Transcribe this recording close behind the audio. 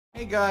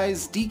Hey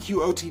guys,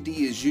 DQOTD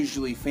is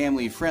usually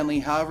family friendly.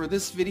 However,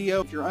 this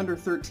video, if you're under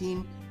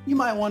 13, you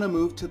might want to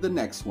move to the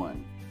next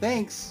one.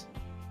 Thanks.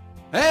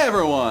 Hey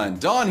everyone,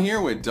 Don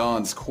here with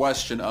Don's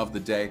Question of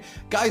the Day.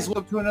 Guys,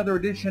 welcome to another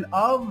edition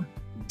of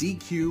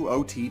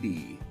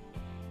DQOTD.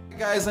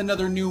 Guys,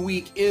 another new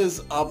week is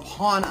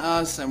upon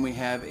us and we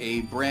have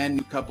a brand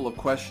new couple of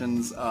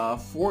questions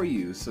for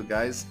you. So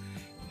guys,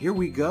 here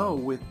we go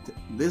with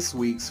this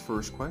week's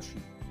first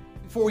question.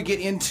 Before we get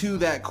into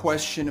that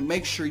question,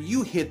 make sure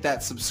you hit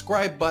that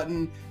subscribe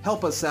button.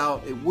 Help us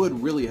out. It would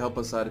really help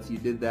us out if you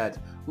did that.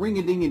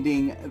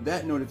 Ring-a-ding-a-ding,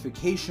 that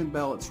notification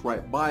bell, it's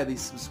right by the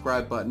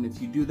subscribe button. If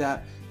you do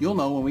that, you'll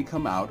know when we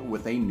come out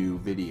with a new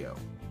video.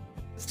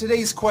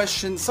 Today's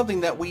question,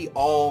 something that we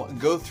all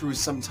go through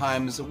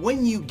sometimes.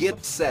 When you get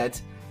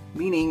upset,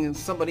 meaning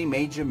somebody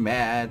made you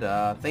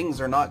mad, things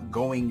are not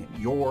going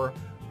your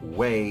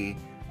way,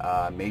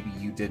 maybe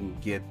you didn't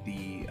get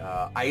the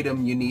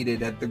item you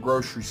needed at the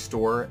grocery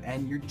store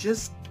and you're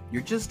just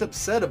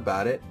upset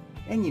about it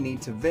and you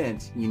need to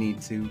vent, you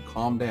need to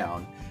calm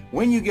down.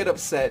 When you get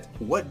upset,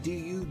 what do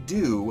you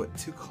do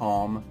to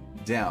calm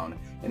down?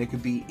 And it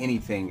could be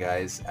anything,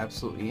 guys,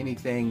 absolutely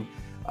anything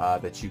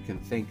that you can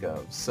think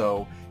of.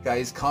 So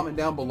guys, comment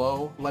down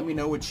below, let me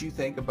know what you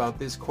think about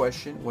this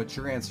question, what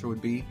your answer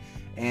would be,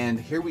 and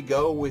here we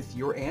go with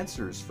your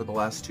answers for the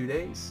last 2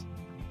 days.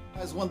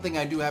 Guys, one thing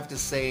I do have to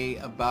say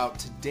about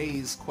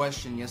today's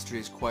question,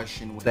 yesterday's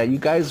question, was that you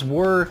guys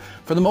were,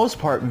 for the most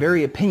part,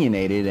 very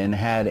opinionated and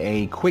had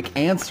a quick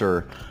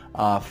answer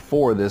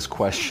for this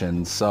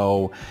question.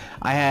 So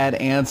I had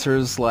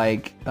answers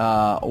like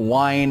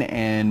whine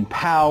and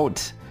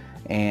pout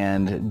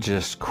and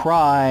just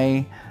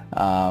cry.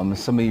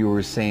 Some of you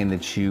were saying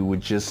that you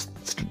would just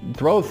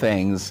throw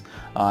things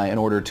in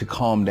order to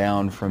calm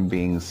down from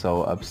being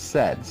so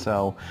upset.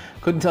 So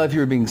couldn't tell if you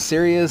were being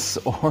serious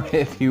or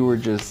if you were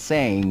just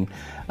saying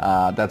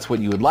that's what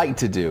you would like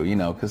to do, you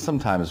know, because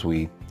sometimes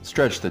we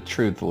stretch the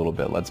truth a little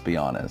bit, let's be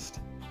honest.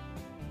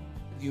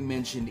 You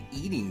mentioned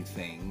eating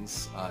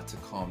things to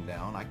calm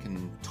down. I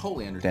can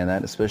totally understand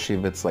that, especially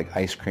if it's like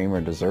ice cream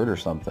or dessert or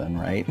something,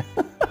 right?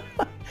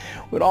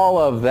 With all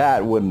of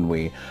that, wouldn't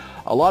we?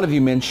 A lot of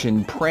you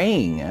mentioned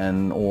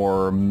praying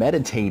or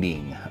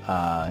meditating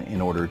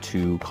in order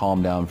to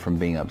calm down from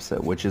being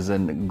upset, which is a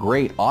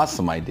great,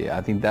 awesome idea.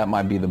 I think that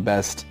might be the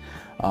best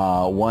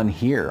one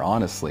here,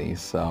 honestly.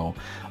 So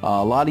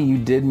a lot of you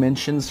did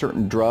mention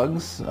certain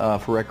drugs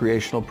for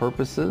recreational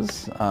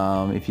purposes,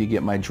 if you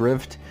get my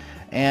drift.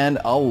 And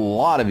a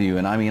lot of you,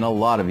 and I mean a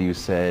lot of you,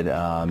 said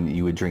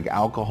you would drink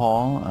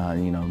alcohol,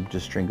 you know,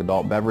 just drink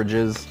adult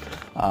beverages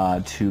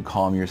to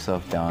calm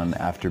yourself down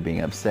after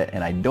being upset.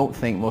 And I don't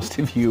think most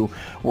of you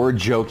were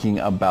joking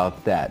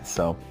about that.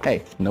 So,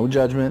 hey, no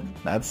judgment.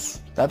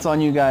 That's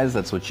on you guys.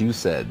 That's what you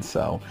said.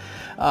 So,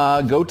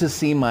 go to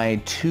see my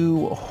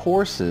 2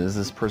 horses.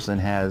 This person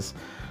has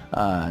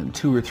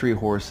 2 or 3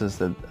 horses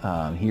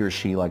that he or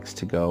she likes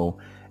to go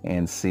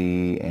and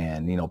see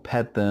and, you know,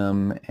 pet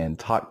them and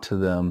talk to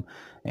them,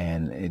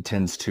 and it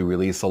tends to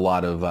release a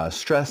lot of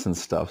stress and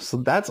stuff. So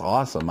that's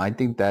awesome. I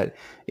think that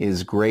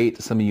is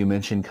great. Some of you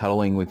mentioned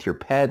cuddling with your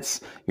pets,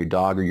 your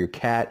dog or your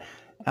cat.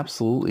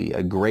 Absolutely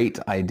a great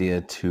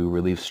idea to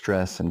relieve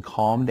stress and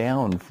calm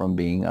down from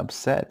being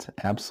upset.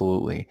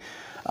 Absolutely.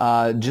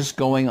 Just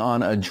going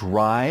on a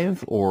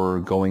drive or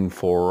going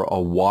for a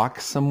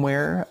walk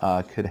somewhere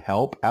could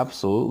help.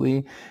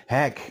 Absolutely.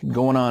 Heck,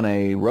 going on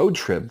a road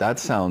trip, that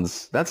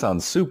sounds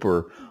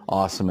super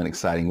awesome and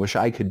exciting. Wish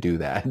I could do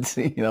that.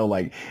 You know,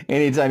 like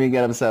anytime you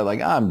get upset, like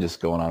I'm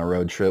just going on a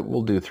road trip,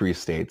 we'll do 3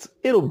 states.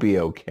 It'll be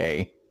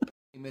okay.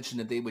 You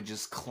mentioned that they would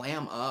just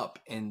clam up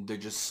and they're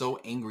just so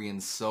angry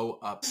and so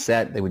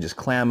upset. They would just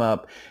clam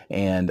up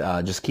and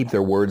just keep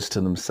their words to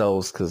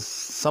themselves because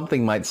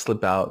something might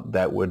slip out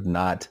that would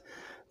not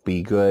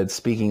be good.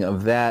 Speaking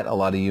of that, a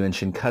lot of you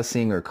mentioned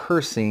cussing or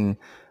cursing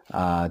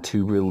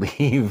to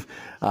relieve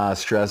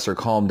stress or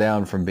calm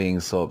down from being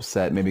so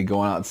upset. Maybe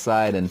going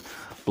outside and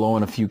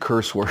blowing a few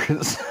curse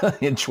words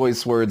and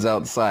choice words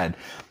outside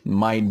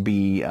might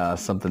be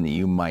something that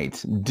you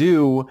might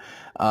do.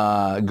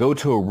 Go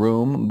to a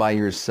room by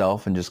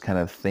yourself and just kind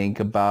of think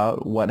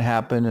about what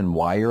happened and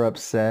why you're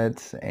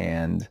upset,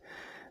 and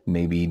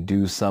maybe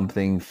do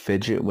something,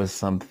 fidget with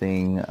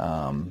something,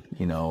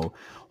 you know,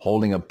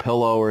 holding a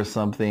pillow or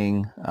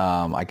something.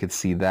 I could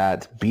see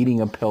that.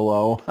 Beating a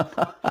pillow.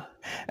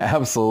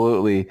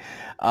 Absolutely.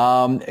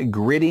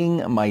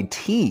 Gritting my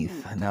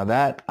teeth. Now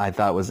that I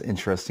thought was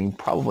interesting.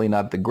 Probably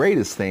not the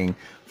greatest thing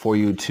for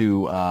you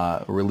to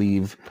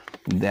relieve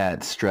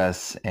that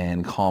stress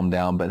and calm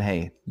down, but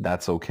hey,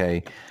 that's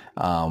okay.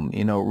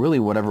 You know, really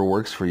whatever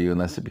works for you,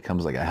 unless it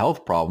becomes like a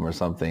health problem or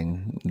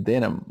something,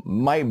 then it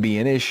might be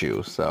an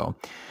issue. So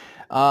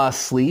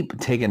sleep,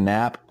 take a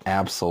nap.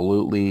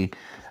 Absolutely.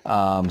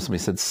 Somebody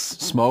said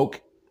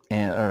smoke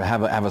or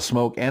have a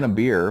smoke and a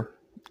beer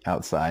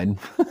outside.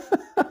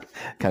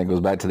 Kind of goes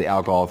back to the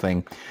alcohol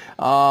thing.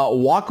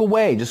 Walk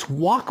away. Just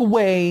walk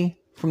away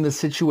from the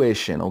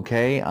situation.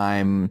 Okay.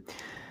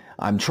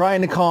 I'm trying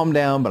to calm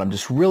down, but I'm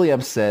just really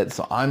upset.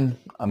 So I'm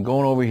I'm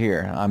going over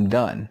here. I'm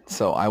done.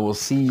 So I will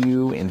see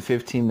you in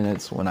 15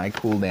 minutes when I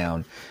cool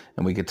down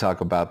and we could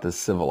talk about this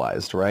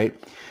civilized, right?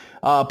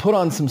 Put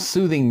on some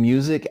soothing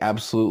music,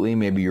 absolutely.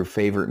 Maybe your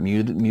favorite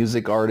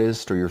music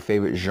artist or your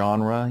favorite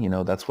genre. You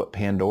know, that's what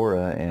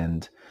Pandora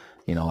and,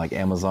 you know, like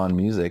Amazon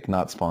Music,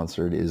 not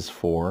sponsored, is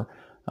for.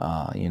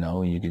 You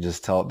know, you could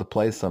just tell it to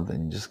play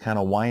something, just kind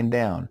of wind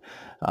down.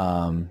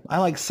 I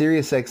like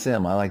Sirius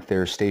XM. I like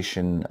their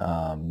station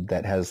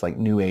that has like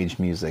new age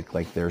music,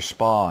 like their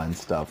spa and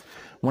stuff.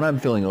 When I'm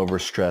feeling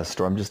overstressed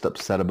or I'm just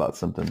upset about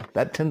something,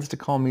 that tends to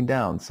calm me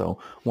down. So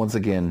once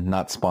again,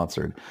 not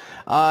sponsored.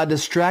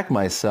 Distract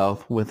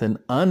myself with an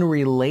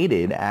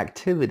unrelated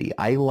activity.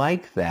 I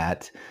like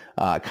that.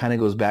 Kind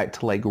of goes back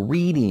to like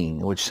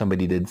reading, which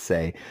somebody did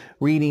say.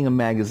 Reading a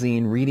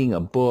magazine, reading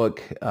a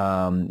book,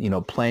 you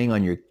know, playing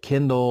on your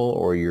Kindle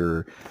or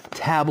your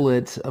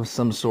tablet of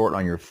some sort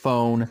on your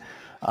phone.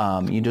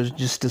 You know,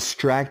 just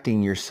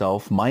distracting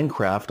yourself.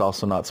 Minecraft,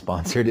 also not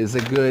sponsored, is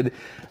a good,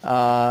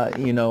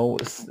 you know,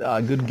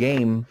 a good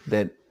game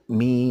that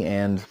me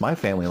and my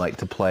family like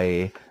to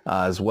play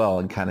as well,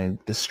 and kind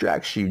of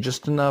distracts you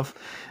just enough.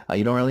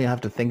 You don't really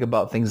have to think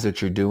about things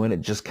that you're doing.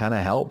 It just kind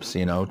of helps,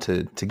 you know,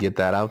 to get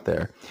that out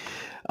there.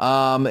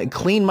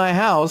 Clean my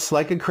house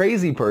like a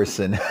crazy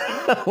person.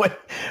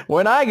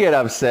 when I get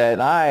upset,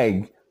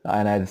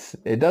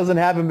 it doesn't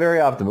happen very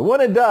often, but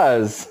when it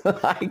does,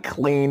 I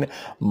clean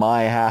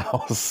my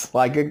house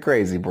like a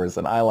crazy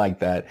person. I like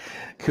that.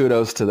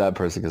 Kudos to that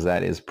person, because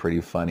that is pretty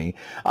funny.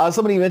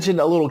 Somebody mentioned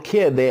a little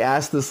kid. They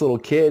asked this little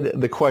kid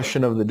the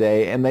question of the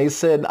day, and they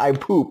said, "I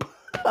poop."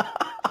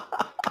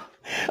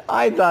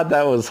 I thought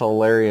that was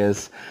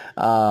hilarious.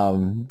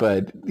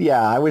 But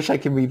yeah, I wish I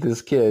could meet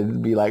this kid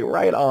and be like,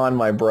 right on,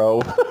 my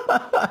bro.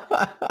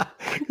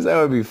 Because that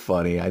would be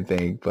funny, I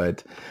think.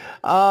 But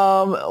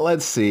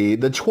let's see.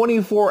 The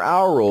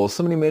 24-hour rule.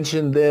 Somebody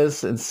mentioned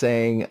this and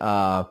saying,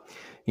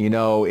 you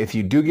know, if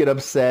you do get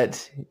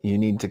upset, you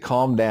need to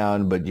calm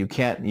down, but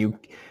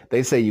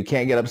they say you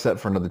can't get upset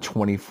for another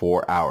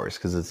 24 hours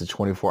because it's a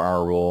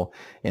 24-hour rule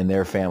in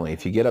their family.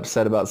 If you get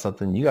upset about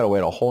something, you got to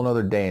wait a whole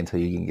nother day until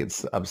you can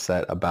get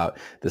upset about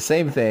the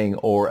same thing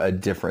or a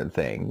different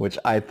thing, which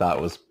I thought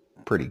was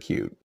pretty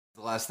cute.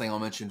 The last thing I'll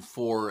mention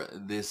for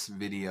this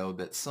video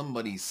that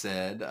somebody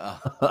said,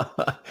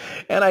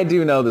 and I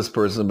do know this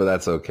person, but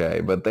that's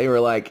okay. But they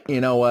were like,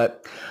 you know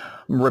what?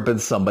 I'm ripping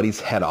somebody's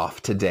head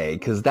off today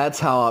because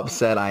that's how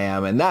upset I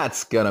am, and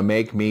that's going to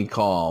make me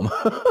calm.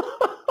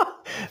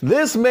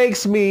 This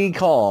makes me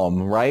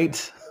calm,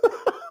 right?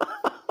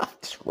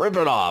 Just rip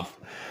it off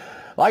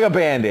like a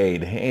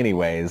Band-Aid.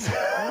 Anyways.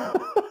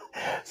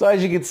 So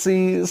as you can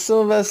see, some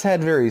of us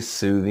had very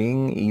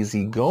soothing,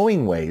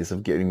 easygoing ways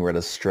of getting rid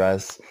of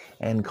stress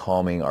and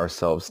calming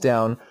ourselves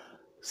down.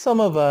 Some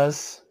of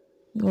us,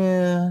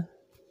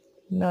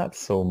 not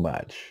so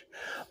much.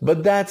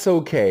 But that's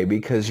okay,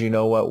 because you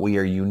know what? We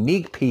are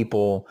unique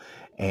people,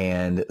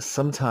 and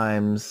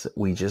sometimes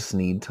we just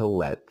need to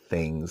let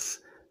things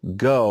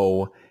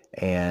go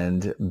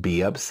and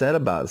be upset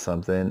about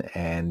something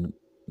and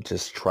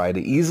just try to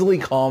easily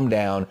calm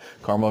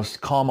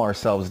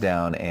ourselves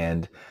down,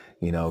 and,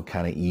 you know,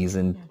 kind of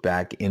easing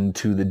back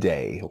into the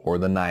day or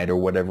the night or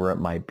whatever it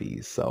might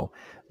be. So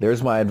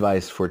there's my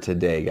advice for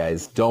today,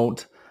 guys.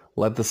 Don't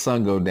let the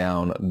sun go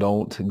down.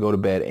 Don't go to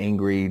bed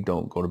angry.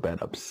 Don't go to bed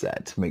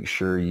upset. Make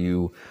sure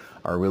you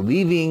are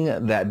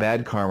relieving that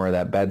bad karma,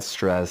 that bad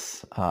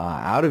stress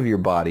out of your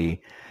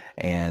body,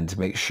 and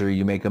make sure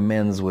you make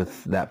amends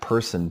with that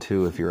person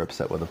too if you're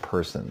upset with a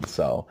person.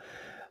 So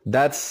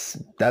that's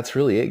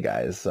really it,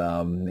 guys.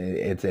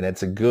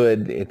 It's a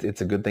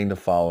good thing to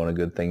follow and a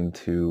good thing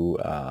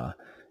to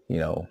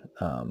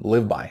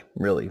live by,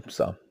 really.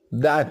 So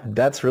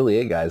that's really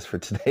it, guys, for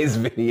today's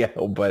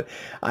video. But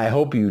I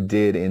hope you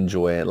did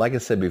enjoy it. Like I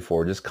said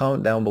before, just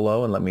comment down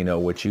below and let me know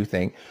what you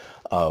think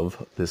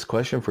of this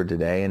question for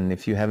today. And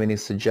if you have any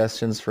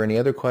suggestions for any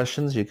other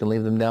questions, you can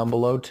leave them down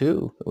below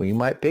too. We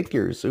might pick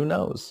yours, who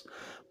knows?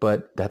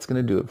 But that's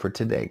going to do it for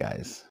today,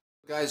 guys.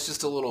 Guys,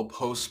 just a little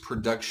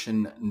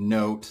post-production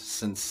note,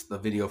 since the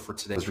video for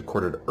today was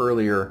recorded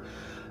earlier.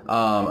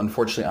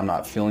 Unfortunately, I'm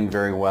not feeling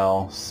very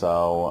well.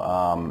 So,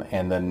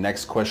 and the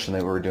next question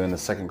that we were doing, the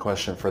second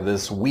question for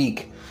this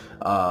week,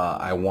 it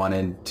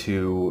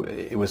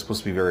was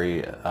supposed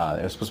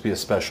to be a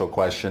special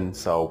question.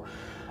 So,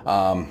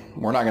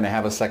 we're not going to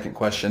have a second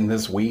question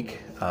this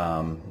week,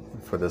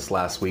 for this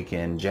last week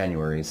in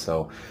January.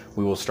 So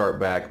we will start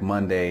back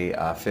Monday,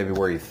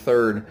 February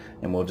 3rd,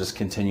 and we'll just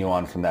continue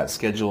on from that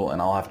schedule.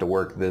 And I'll have to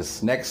work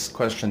this next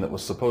question that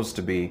was supposed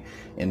to be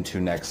into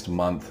next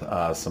month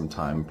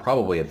sometime,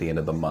 probably at the end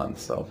of the month.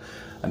 So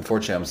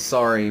unfortunately, I'm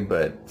sorry,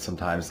 but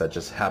sometimes that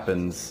just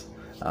happens.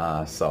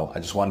 So I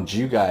just wanted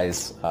you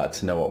guys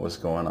to know what was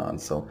going on.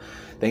 So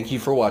thank you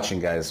for watching,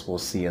 guys. We'll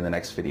see you in the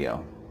next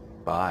video.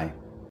 Bye.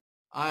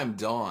 I'm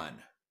Don.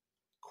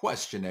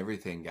 Question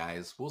everything,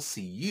 guys. We'll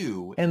see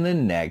you in the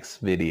next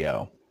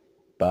video.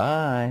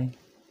 Bye.